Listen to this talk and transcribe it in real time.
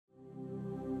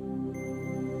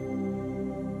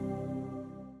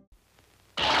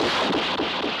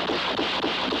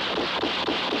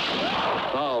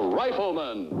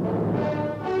Rifleman.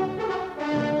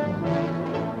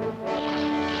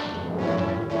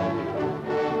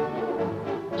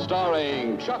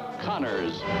 Starring Chuck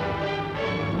Connors.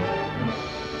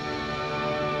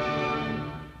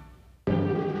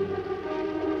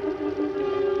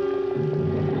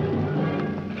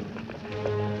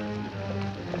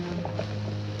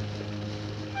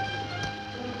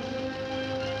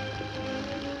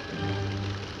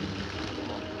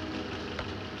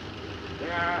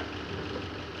 Yeah.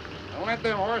 Don't let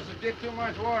them horses get too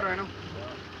much water in them.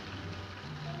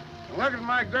 Look at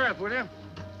my girth, will you?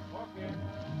 Okay.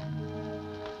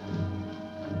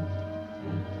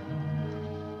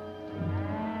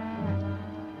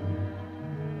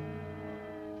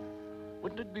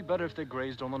 Wouldn't it be better if they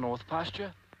grazed on the north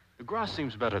pasture? The grass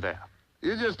seems better there.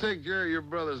 You just take care of your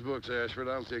brother's books, Ashford.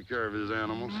 I'll take care of his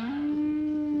animals.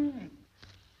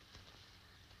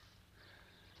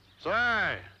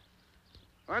 Say,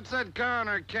 what's that cow and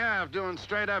her calf doing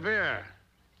straight up here?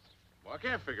 Well, I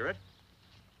can't figure it.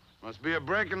 Must be a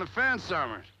break in the fence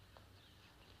somewhere.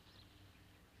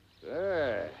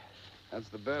 Hey, that's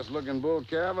the best-looking bull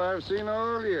calf I've seen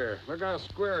all year. Look how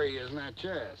square he is in that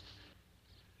chest.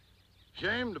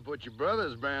 Shame to put your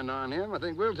brother's brand on him. I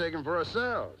think we'll take him for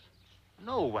ourselves.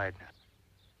 No, Wagner.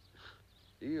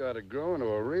 He ought to grow into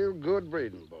a real good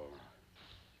breeding bull.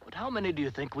 But how many do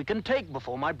you think we can take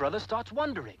before my brother starts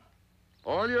wondering?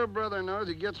 All your brother knows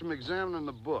he gets from examining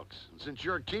the books. And since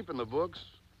you're keeping the books...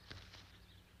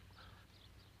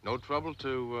 No trouble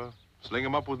to sling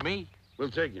him up with me.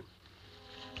 We'll take him.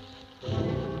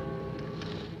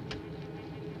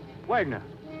 Wagner,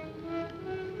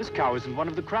 this cow isn't one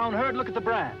of the Crown herd. Look at the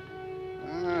brand.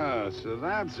 Ah, so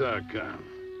that's how come.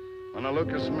 On a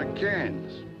Lucas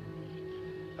McCann's.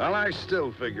 Well, I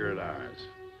still figure it ours.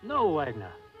 No,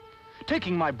 Wagner.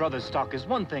 Taking my brother's stock is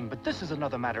one thing, but this is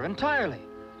another matter entirely.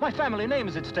 My family name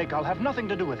is at stake. I'll have nothing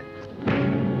to do with it.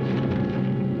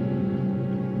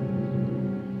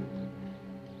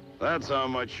 That's how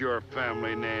much your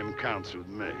family name counts with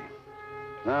me.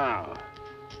 Now,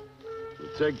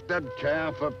 we'll take that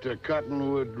calf up to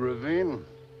Cottonwood Ravine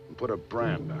and put a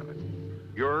brand on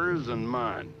it. Yours and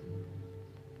mine.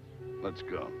 Let's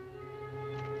go.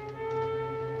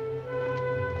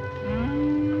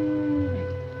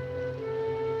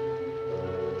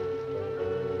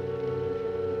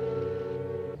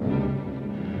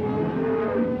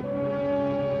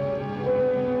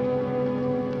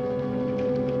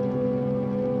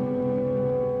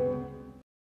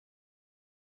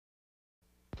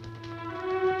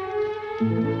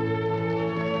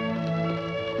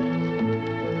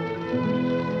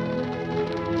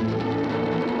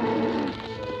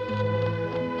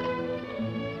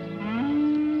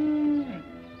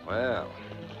 Well,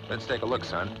 let's take a look,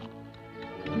 son.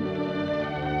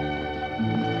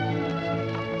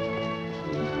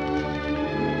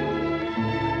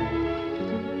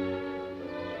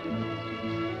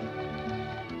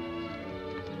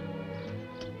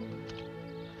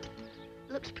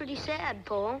 Looks pretty sad,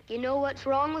 Paul. You know what's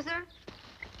wrong with her?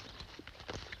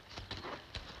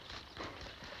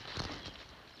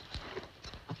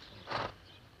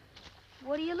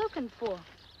 What are you looking for?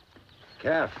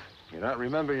 Calf, you're not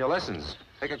remembering your lessons.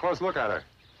 Take a close look at her.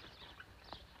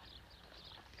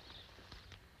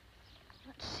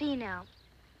 Let's see now.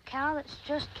 Cow that's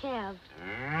just calved.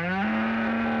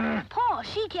 Paul,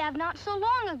 she calved not so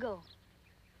long ago.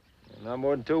 Not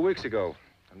more than 2 weeks ago.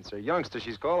 And it's a youngster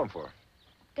she's calling for.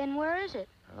 Then where is it?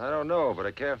 I don't know, but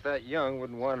a calf that young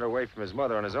wouldn't wander away from his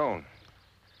mother on his own.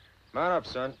 Mount up,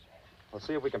 son. We'll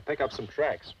see if we can pick up some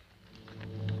tracks.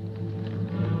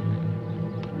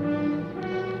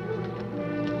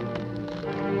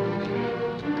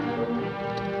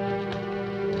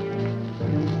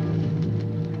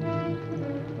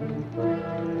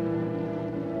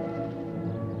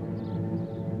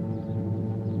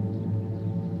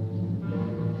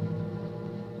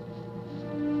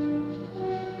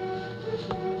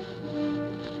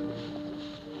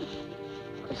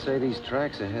 I'd say these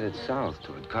tracks are headed south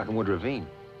toward Cottonwood Ravine.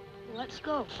 Let's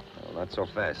go. Oh, not so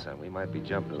fast, son. We might be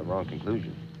jumping to the wrong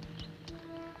conclusion.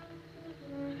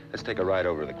 Let's take a ride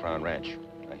over to the Crown Ranch.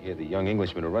 I hear the young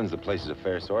Englishman who runs the place is a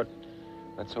fair sort.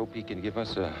 Let's hope he can give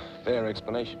us a fair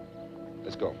explanation.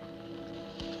 Let's go.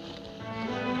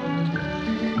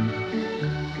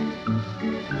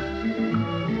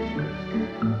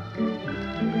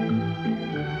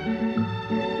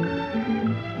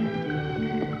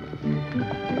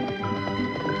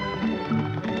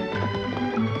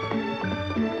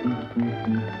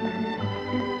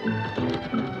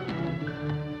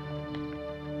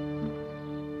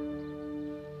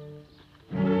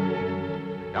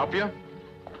 Help you?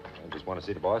 Just want to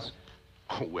see the boss?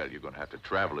 Oh, well, you're going to have to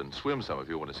travel and swim some if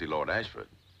you want to see Lord Ashford.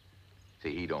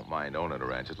 See, he don't mind owning a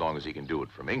ranch as long as he can do it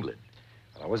from England.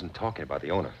 Well, I wasn't talking about the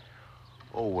owner.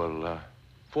 Oh, well,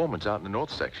 foreman's out in the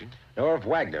north section. Norv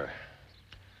Wagner.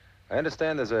 I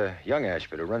understand there's a young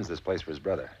Ashford who runs this place for his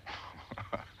brother.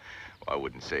 Well, I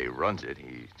wouldn't say he runs it.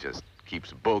 He just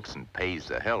keeps books and pays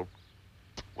the help.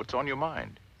 What's on your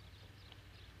mind?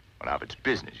 Well, now, if it's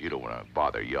business, you don't want to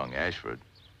bother young Ashford.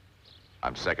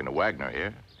 I'm second to Wagner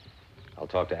here. I'll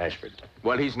talk to Ashford.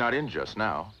 Well, he's not in just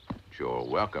now. You're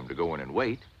welcome to go in and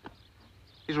wait.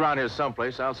 He's around here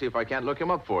someplace. I'll see if I can't look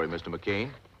him up for you, Mr. McCain.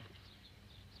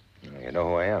 You know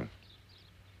who I am?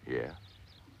 Yeah.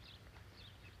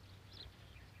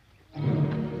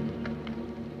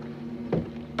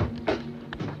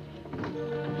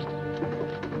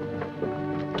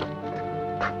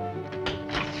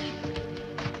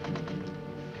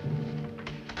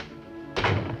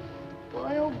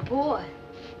 Boy, oh boy.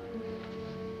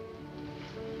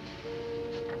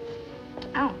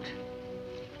 Ouch.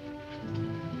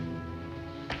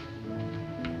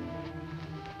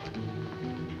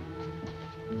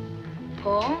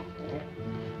 Paul,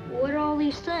 what are all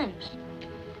these things?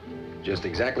 Just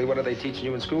exactly what are they teaching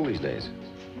you in school these days?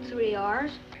 3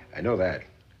 R's? I know that.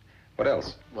 What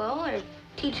else? Well, they're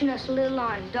teaching us a little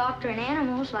on doctoring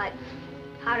animals, like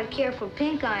how to care for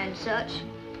pink eye and such.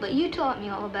 But you taught me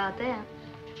all about that.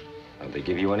 Don't they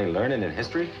give you any learning in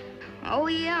history? Oh,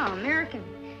 yeah, American.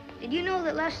 Did you know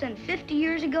that less than 50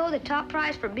 years ago, the top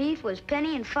price for beef was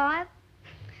penny and 5?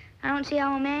 I don't see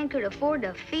how a man could afford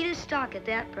to feed his stock at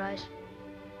that price.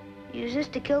 Use this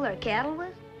to kill their cattle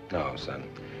with? No, son.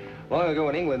 Long ago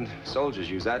in England, soldiers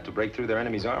used that to break through their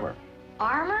enemy's armor.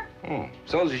 Armor?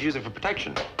 Soldiers use it for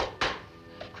protection.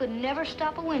 Could never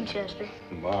stop a Winchester.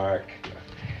 Mark,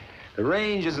 the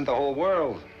range isn't the whole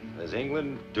world. There's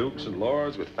England, dukes and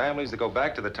lords with families that go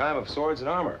back to the time of swords and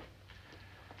armor.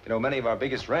 You know, many of our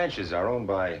biggest ranches are owned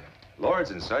by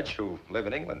lords and such who live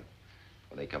in England.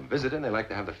 When they come visiting, they like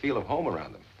to have the feel of home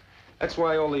around them. That's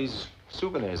why all these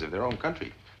souvenirs of their own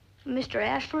country. Mr.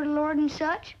 Ashford, Lord and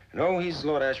such? No, he's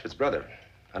Lord Ashford's brother.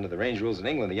 Under the range rules in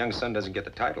England, the young son doesn't get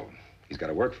the title. He's got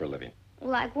to work for a living.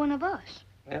 Like one of us.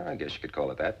 Yeah, I guess you could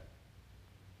call it that.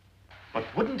 But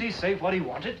wouldn't he say what he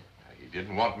wanted? He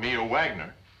didn't want me or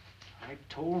Wagner. I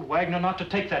told Wagner not to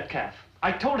take that calf.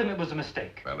 I told him it was a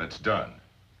mistake. Well, it's done.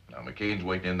 Now, McCain's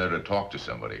waiting in there to talk to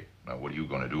somebody. Now, what are you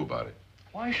going to do about it?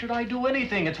 Why should I do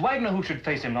anything? It's Wagner who should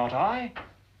face him, not I.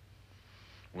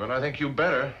 Well, I think you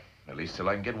better. At least till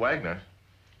I can get Wagner.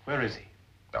 Where is he?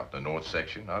 Out in the north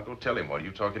section. I'll go tell him while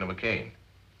you're talking to McCain.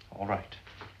 All right.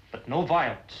 But no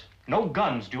violence. No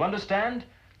guns, do you understand?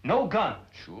 No guns.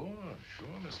 Sure,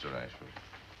 Mr. Ashford.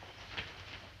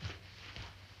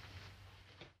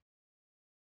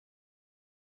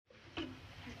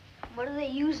 What do they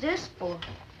use this for?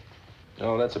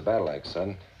 Oh, that's a battle axe,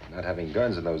 son. Not having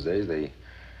guns in those days, I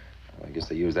guess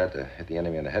they used that to hit the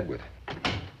enemy on the head with.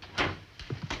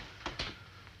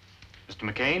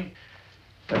 Mr. McCain?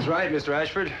 That's right, Mr.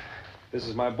 Ashford. This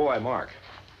is my boy, Mark.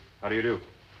 How do you do?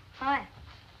 Hi.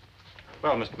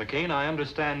 Well, Mr. McCain, I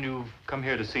understand you've come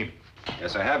here to see me.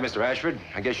 Yes, I have, Mr. Ashford.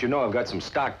 I guess you know I've got some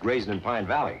stock grazing in Pine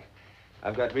Valley.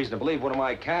 I've got reason to believe one of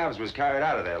my calves was carried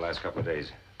out of there last couple of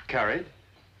days. Carried?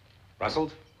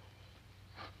 Rustled?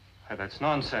 That's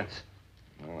nonsense.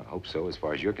 Well, I hope so, as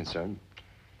far as you're concerned.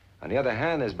 On the other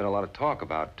hand, there's been a lot of talk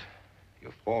about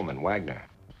your foreman, Wagner.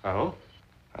 Oh?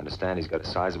 I understand he's got a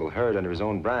sizable herd under his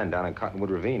own brand down in Cottonwood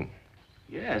Ravine.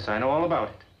 Yes, I know all about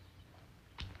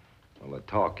it. Well, the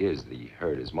talk is the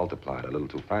herd is multiplied a little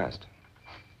too fast.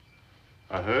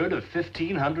 A herd of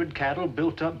 1,500 cattle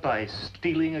built up by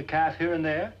stealing a calf here and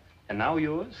there, and now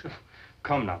yours?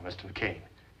 Come now, Mr. McCain.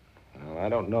 Well, I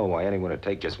don't know why anyone would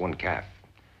take just one calf.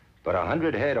 But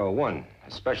 100 head or one,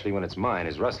 especially when it's mine,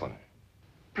 is rustling.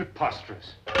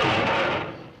 Preposterous.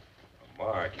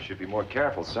 Mark, you should be more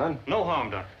careful, son. No harm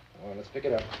done. Well, let's pick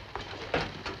it up.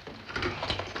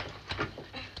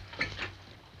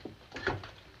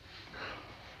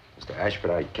 Mr. Ashford,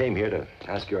 I came here to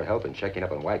ask your help in checking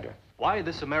up on Wagner. Why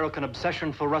this American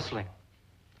obsession for rustling?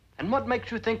 And what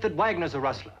makes you think that Wagner's a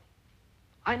rustler?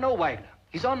 I know Wagner.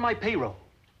 He's on my payroll.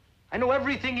 I know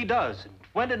everything he does and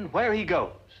when and where he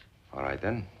goes. All right,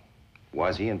 then.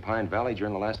 Was he in Pine Valley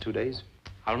during the last 2 days?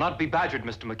 I'll not be badgered,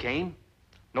 Mr. McCain.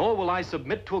 Nor will I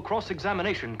submit to a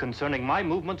cross-examination concerning my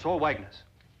movements or Wagner's.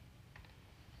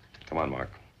 Come on, Mark.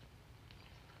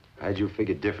 I had you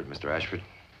figured different, Mr. Ashford.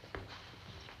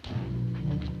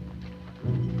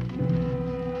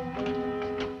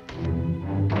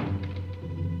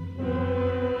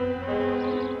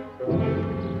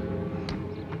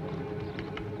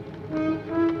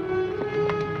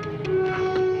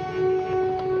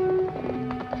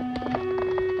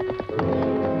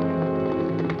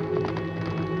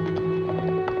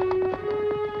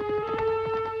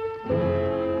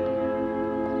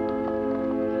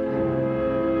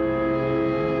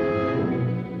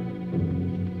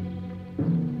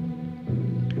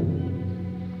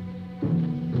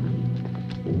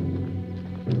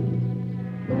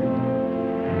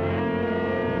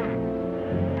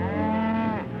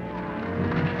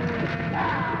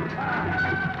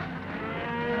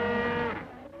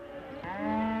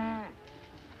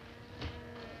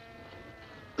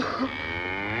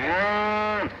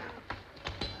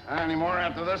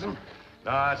 after this one?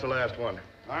 No, that's the last one.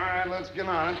 All right, let's get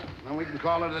on it. Then we can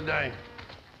call it a day.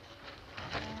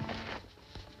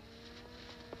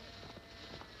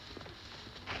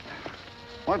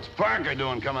 What's Parker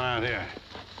doing coming out here?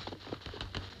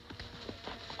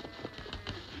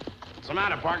 What's the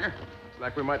matter, Parker?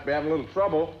 Like we might be having a little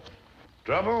trouble.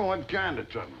 Trouble? What kind of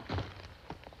trouble?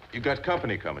 You got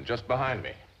company coming just behind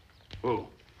me. Who?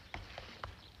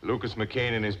 Lucas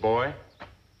McCain and his boy.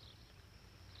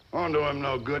 Won't do him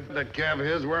no good. That calf of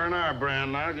his wearing our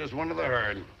brand now, just one of the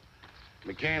herd.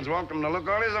 McCain's welcome to look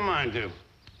all he's a mind to.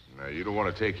 Now, you don't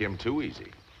want to take him too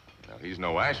easy. Now, he's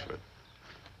no Ashford.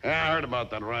 Yeah, I heard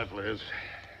about that rifle of his.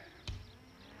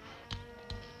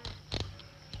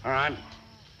 All right.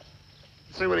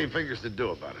 Let's see what he figures to do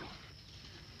about it.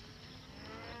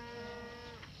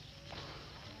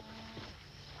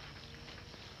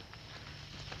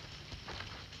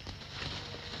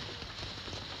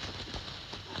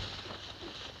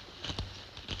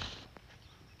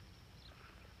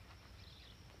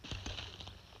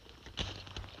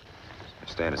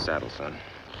 Stay in the saddle, son.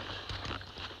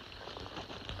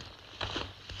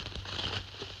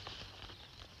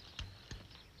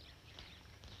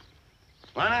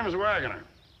 My name is Wagner.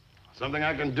 Something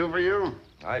I can do for you?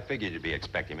 I figured you'd be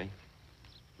expecting me.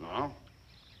 No?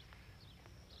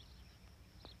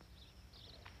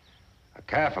 A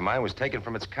calf of mine was taken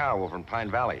from its cow over in Pine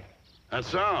Valley.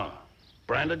 That's all.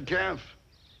 Branded calf?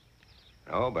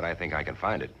 No, but I think I can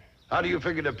find it. How do you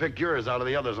figure to pick yours out of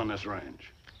the others on this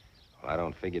range? Well, I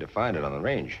don't figure to find it on the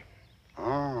range.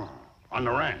 Oh, on the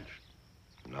ranch?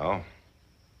 No.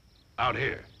 Out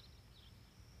here?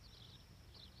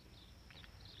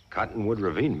 Cottonwood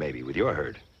Ravine, maybe, with your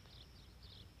herd.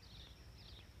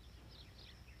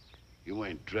 You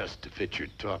ain't dressed to fit your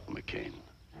talk, McCain.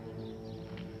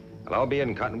 Well, I'll be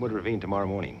in Cottonwood Ravine tomorrow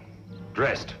morning.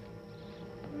 Dressed.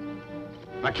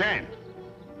 McCain!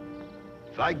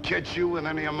 If I catch you with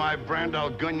any of my brand, I'll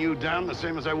gun you down the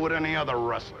same as I would any other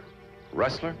rustler.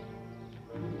 Rustler?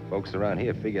 Folks around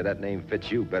here figure that name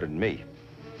fits you better than me.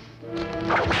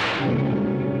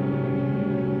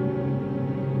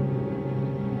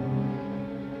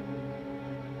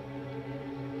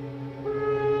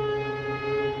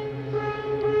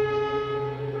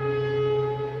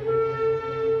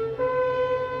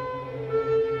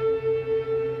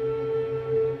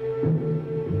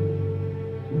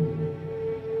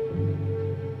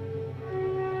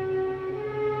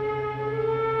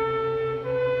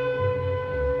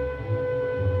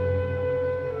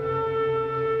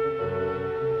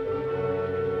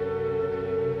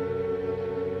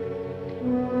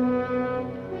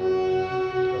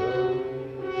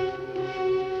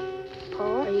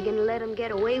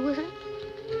 Get away with it?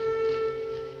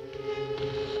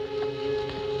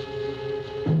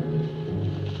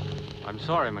 I'm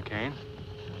sorry, McCain.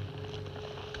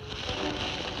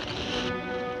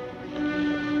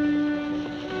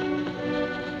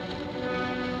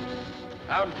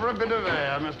 Out for a bit of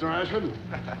air, Mr. Ashford.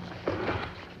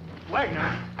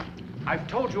 Wagner, I've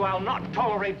told you I'll not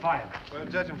tolerate violence. Well,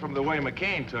 judging from the way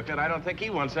McCain took it, I don't think he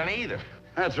wants any either.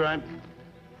 That's right.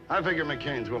 I figure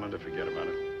McCain's willing to forget about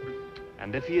it.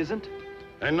 And if he isn't?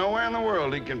 Ain't nowhere in the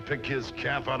world he can pick his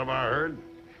calf out of our herd.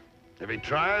 If he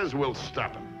tries, we'll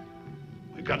stop him.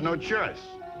 We've got no choice,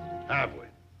 have we?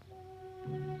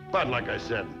 But like I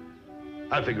said,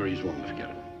 I figure he's willing to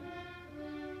forget it.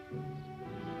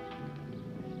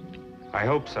 I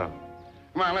hope so.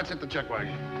 Come on, let's hit the chuck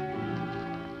wagon.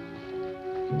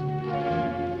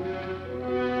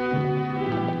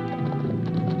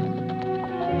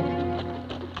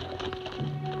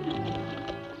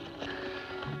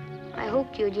 I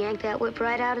hoped you'd yank that whip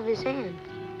right out of his hand.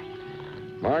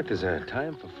 Mark, there's a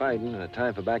time for fighting and a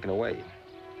time for backing away.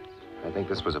 I think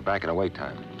this was a backing away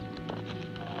time.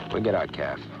 We'll get out,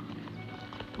 calf.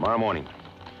 Tomorrow morning.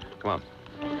 Come on.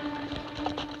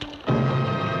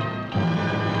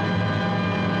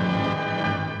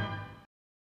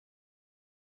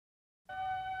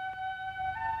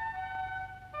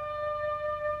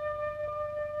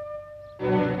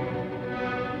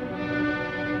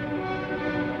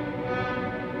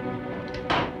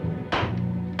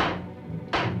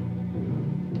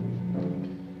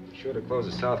 Sure to close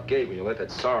the south gate when you let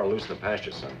that sorrel loose in the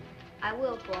pasture, son. I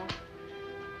will, Paul.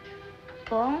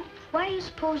 Paul, why do you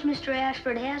suppose Mr.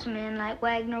 Ashford has a man like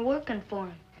Wagner working for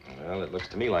him? Well, it looks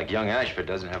to me like young Ashford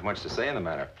doesn't have much to say in the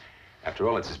matter. After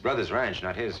all, it's his brother's ranch,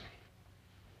 not his.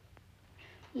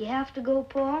 You have to go,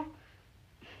 Paul?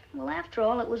 Well, after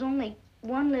all, it was only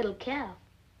one little calf.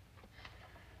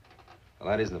 Well,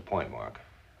 that isn't the point, Mark.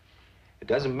 It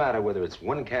doesn't matter whether it's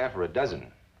one calf or a dozen.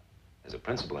 There's a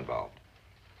principle involved.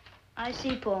 I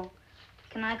see, Paul.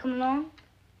 Can I come along?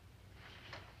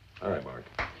 All right, Mark.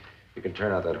 You can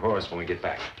turn out that horse when we get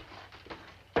back.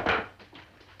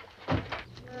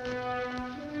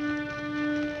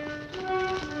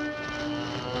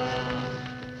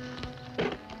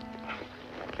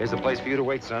 Here's the place for you to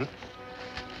wait, son.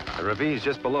 The ravine's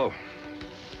just below.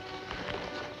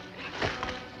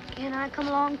 Can I come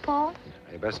along, Paul?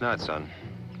 You best not, son.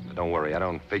 But don't worry, I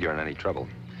don't figure in any trouble.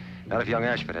 Not if young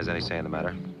Ashford has any say in the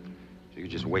matter. So you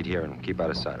just wait here and keep out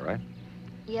of sight, all right?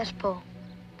 Yes, Paul.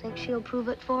 Think she'll prove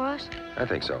it for us? I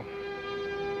think so.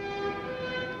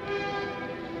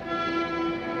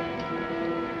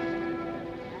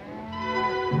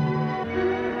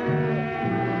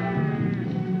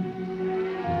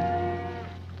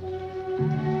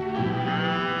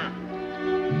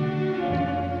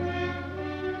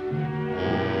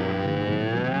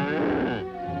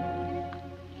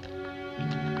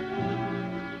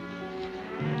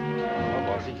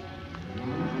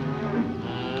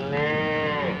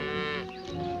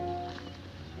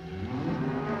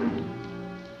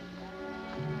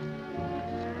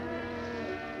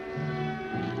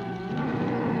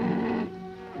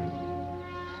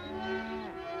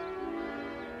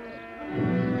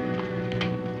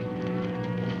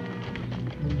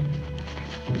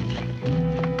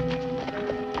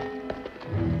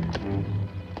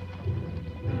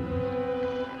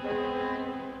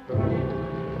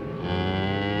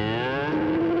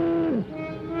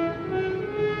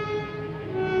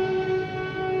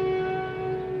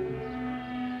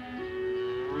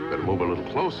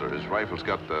 Closer. His rifle's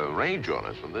got the range on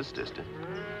us from this distance.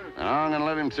 I'm gonna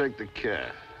let him take the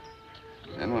calf.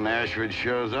 Then when Ashford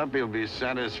shows up, he'll be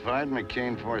satisfied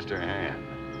McCain forced her hand.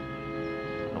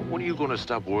 Now, when are you gonna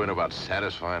stop worrying about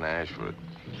satisfying Ashford?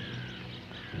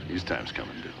 His time's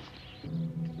coming, too.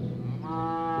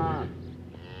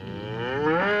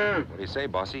 What do you say,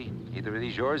 bossy? Either of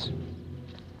these yours?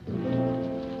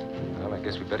 Well, I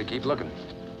guess we better keep looking.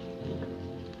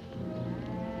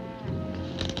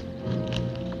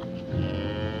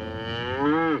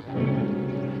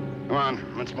 Come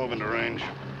on, let's move into range.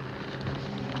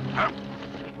 Up.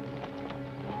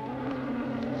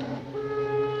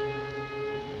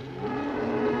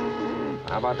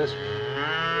 How about this?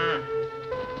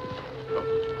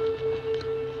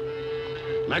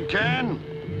 McCain,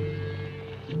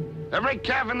 every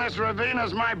calf in this ravine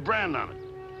has my brand on it.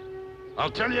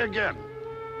 I'll tell you again.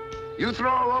 You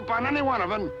throw a rope on any one of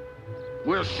them,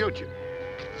 we'll shoot you.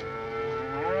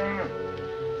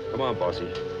 Come on, bossy.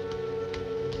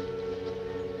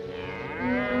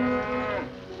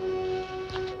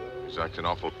 He's acting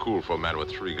awful cool for a man with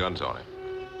 3 guns on him.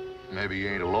 Maybe he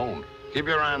ain't alone. Keep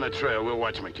your eye on the trail. We'll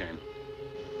watch McCain.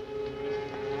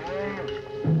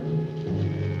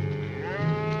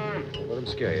 Don't let him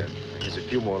scare you. There's a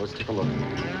few more. Let's take a look.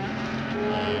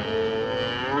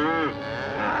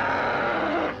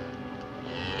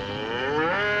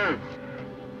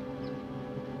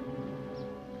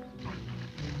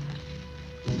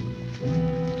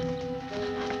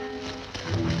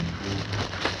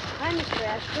 Hi, Mr.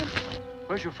 Ashford.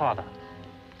 Where's your father?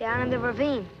 Down in the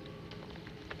ravine.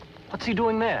 What's he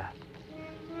doing there?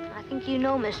 I think you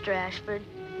know Mr. Ashford.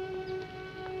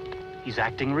 He's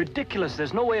acting ridiculous.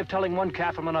 There's no way of telling one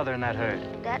calf from another in that herd.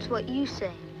 That's what you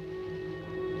say.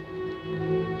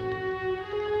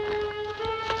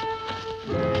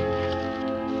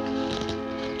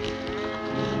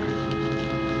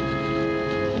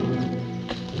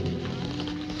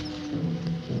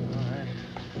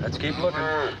 Let's keep looking.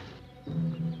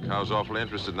 Cow's awfully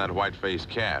interested in that white-faced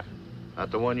calf.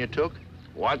 Not the one you took?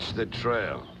 Watch the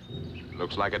trail.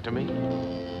 Looks like it to me.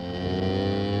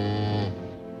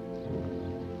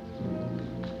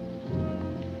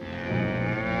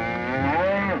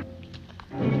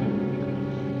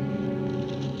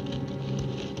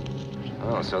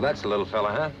 Oh, so that's the little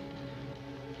fella, huh?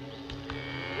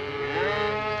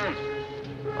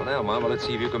 Well, now, Mama, let's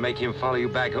see if you can make him follow you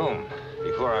back home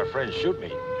before our friends shoot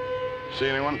me. See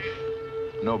anyone?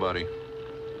 Nobody.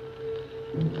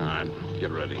 All right, get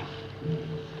ready.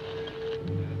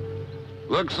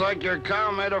 Looks like your cow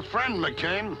made a friend,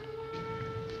 McCain.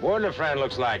 More than a friend,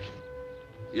 looks like.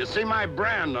 You see my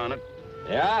brand on it.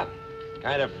 Yeah?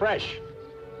 Kind of fresh.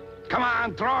 Come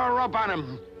on, throw a rope on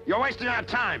him. You're wasting our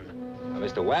time. Now,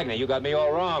 Mr. Wagner, you got me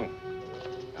all wrong.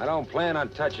 I don't plan on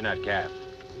touching that calf.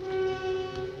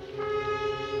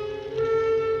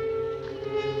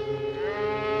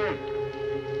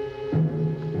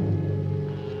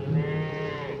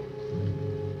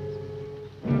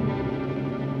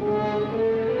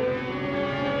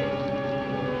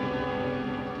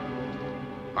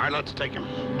 All right, let's take him.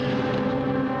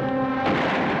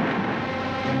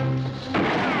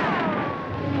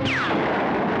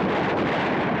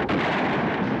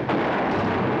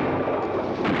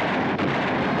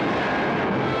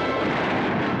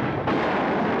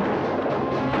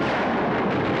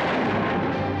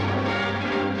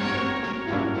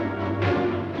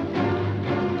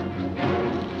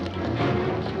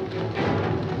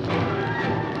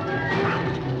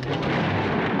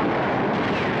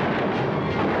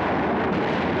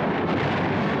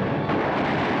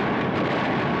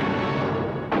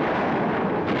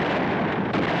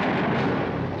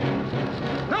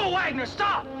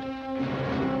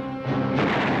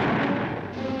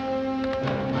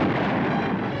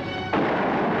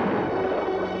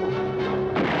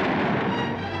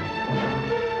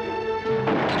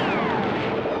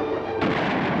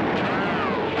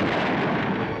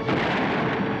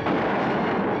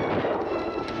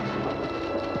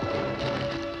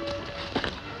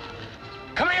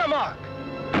 Mark!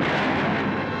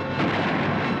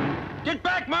 Get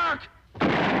back, Mark! Well,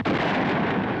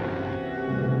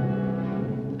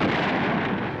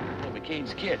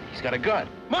 McCain's kid. He's got a gun.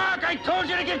 Mark, I told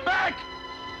you to get back!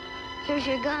 Here's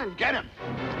your gun. Get him!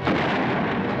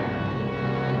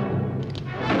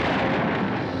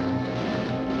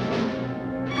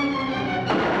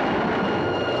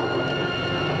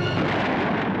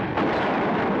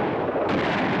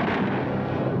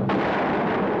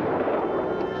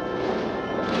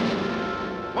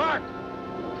 Mark!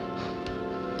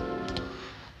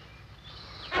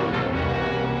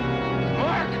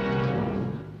 Mark!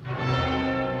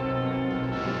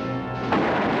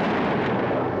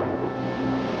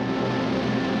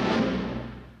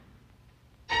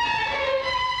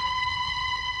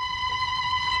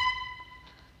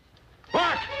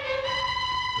 Mark!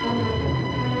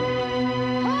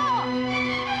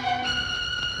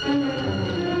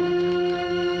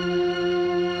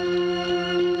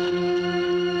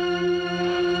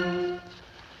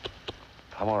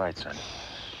 I'm all right, son.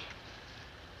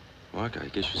 Mark, I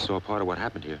guess you saw part of what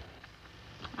happened here.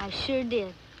 I sure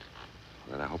did.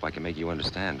 Well, then I hope I can make you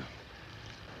understand.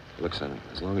 Look, son,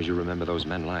 as long as you remember those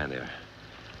men lying there,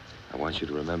 I want you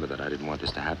to remember that I didn't want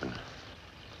this to happen.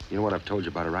 You know what I've told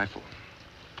you about a rifle?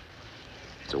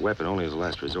 It's a weapon only as a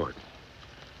last resort.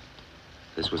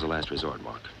 This was a last resort,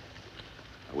 Mark.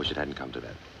 I wish it hadn't come to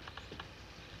that.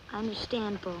 I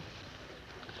understand, Paul.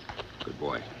 Good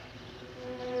boy.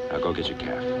 Now go get your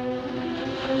calf.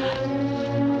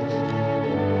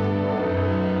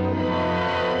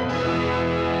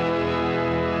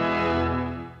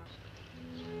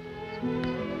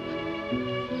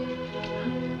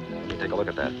 Let me take a look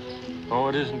at that. Oh,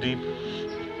 it isn't deep.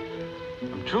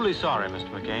 I'm truly sorry, Mr.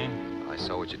 McCain. I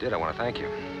saw what you did. I want to thank you.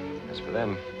 As for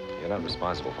them, you're not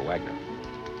responsible for Wagner.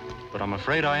 But I'm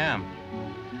afraid I am.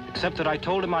 Except that I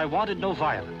told him I wanted no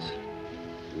violence.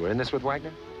 You were in this with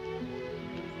Wagner?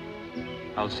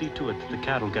 I'll see to it that the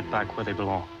cattle get back where they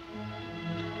belong.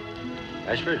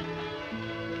 Ashford,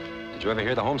 did you ever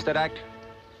hear the Homestead Act?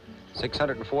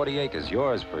 640 acres,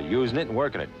 yours for using it and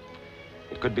working it.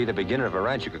 It could be the beginning of a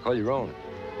ranch you could call your own.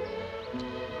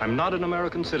 I'm not an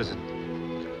American citizen.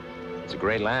 It's a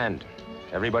great land.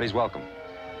 Everybody's welcome.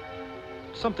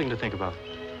 Something to think about.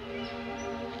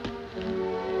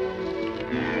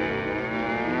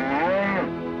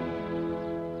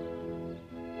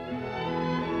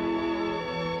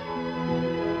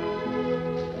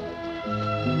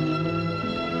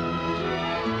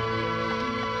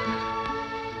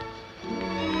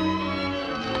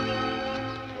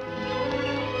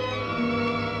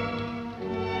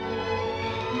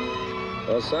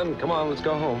 Well, son, come on, let's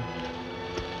go home.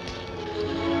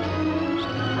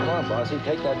 Come on, Bossy,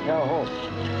 take that cow home.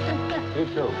 You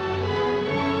too.